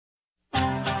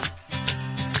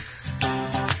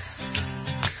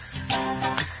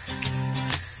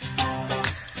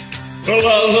Well,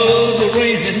 I love the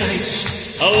rainy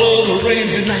nights. I love the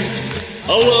rainy night.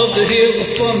 I love to hear the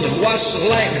thunder, watch the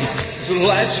lightning as it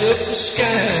lights up the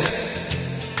sky.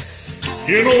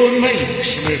 You know it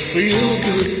makes me feel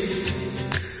good.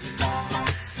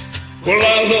 Well,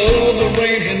 I love the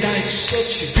rainy nights,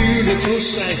 such a beautiful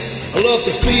sight. I love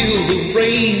to feel the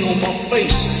rain on my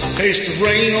face, taste the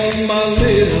rain on my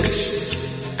lips,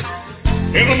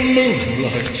 in a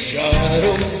moonlight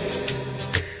shadow.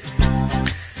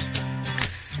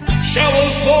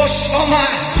 Showers wash all my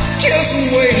cares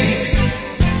away.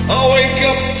 I wake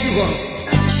up to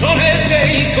a sunny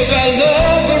day, 'cause I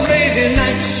love the rainy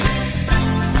nights.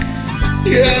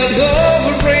 Yeah, I love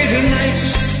the rainy nights.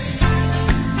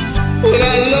 Well,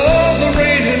 I love the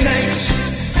rainy nights.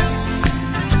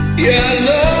 Yeah, I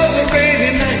love the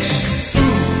rainy nights.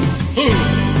 Ooh, ooh.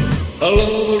 I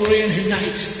love the rainy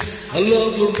night. I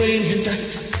love the rainy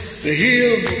night. To hear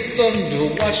the thunder,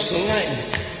 watch the lightning,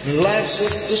 it lights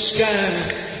up the sky.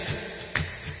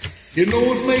 You know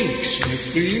it makes me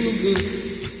feel good.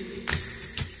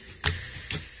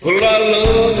 Well, I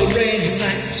love the rainy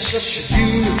night, such a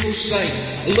beautiful sight.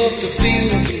 I love to feel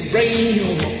the rain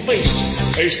on my face,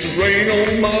 taste the rain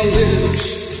on my lips,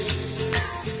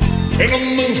 in a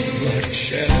moonlight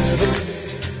shadow.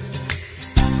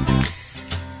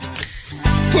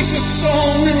 Puts a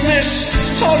song in this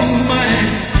heart of mine,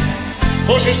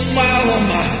 puts a smile on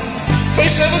my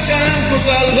face every time, 'cause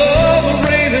I love the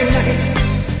rainy night.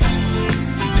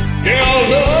 Yeah, I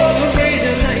love the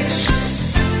rainy nights.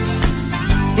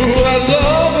 Ooh, I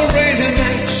love the rainy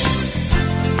nights.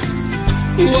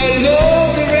 Ooh, I love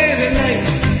the rainy night.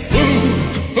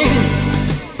 Ooh, ooh.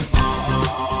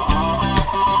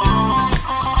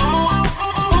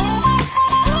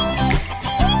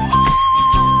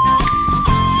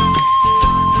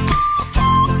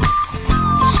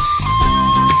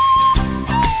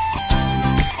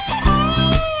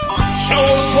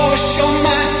 Showers wash all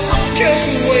my cares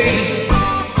away.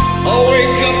 I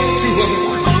wake up to a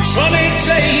sunny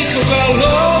day, 'cause I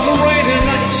love the rainy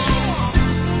nights.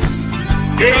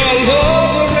 Yeah, I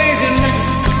love the rainy night.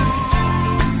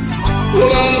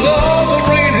 Well, I love the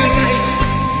rainy night.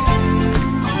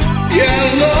 Yeah, I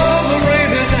love the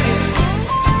rainy night.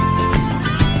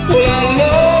 Well, I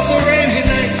love the rainy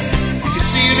night. You can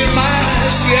see it in my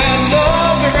eyes. Yeah, I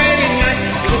love the rainy night,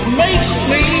 'cause it makes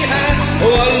me high.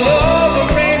 Oh, I love the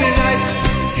rainy night.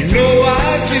 You know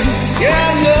I do. Yeah,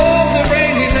 I love the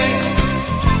rainy night.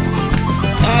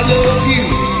 I love you.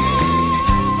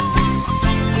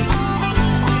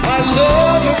 I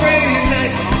love the rainy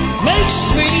night. Makes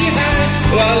me high.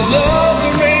 Well, I love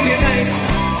the rainy night.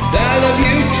 And I love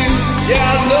you too.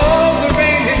 Yeah, I love the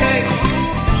rainy night.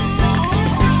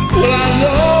 Well, I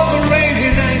love the rainy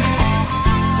night.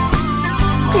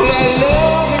 Well, I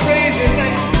love the rainy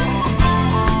night.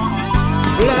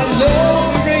 Well, I love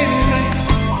the rainy night.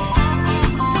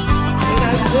 Well,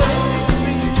 I love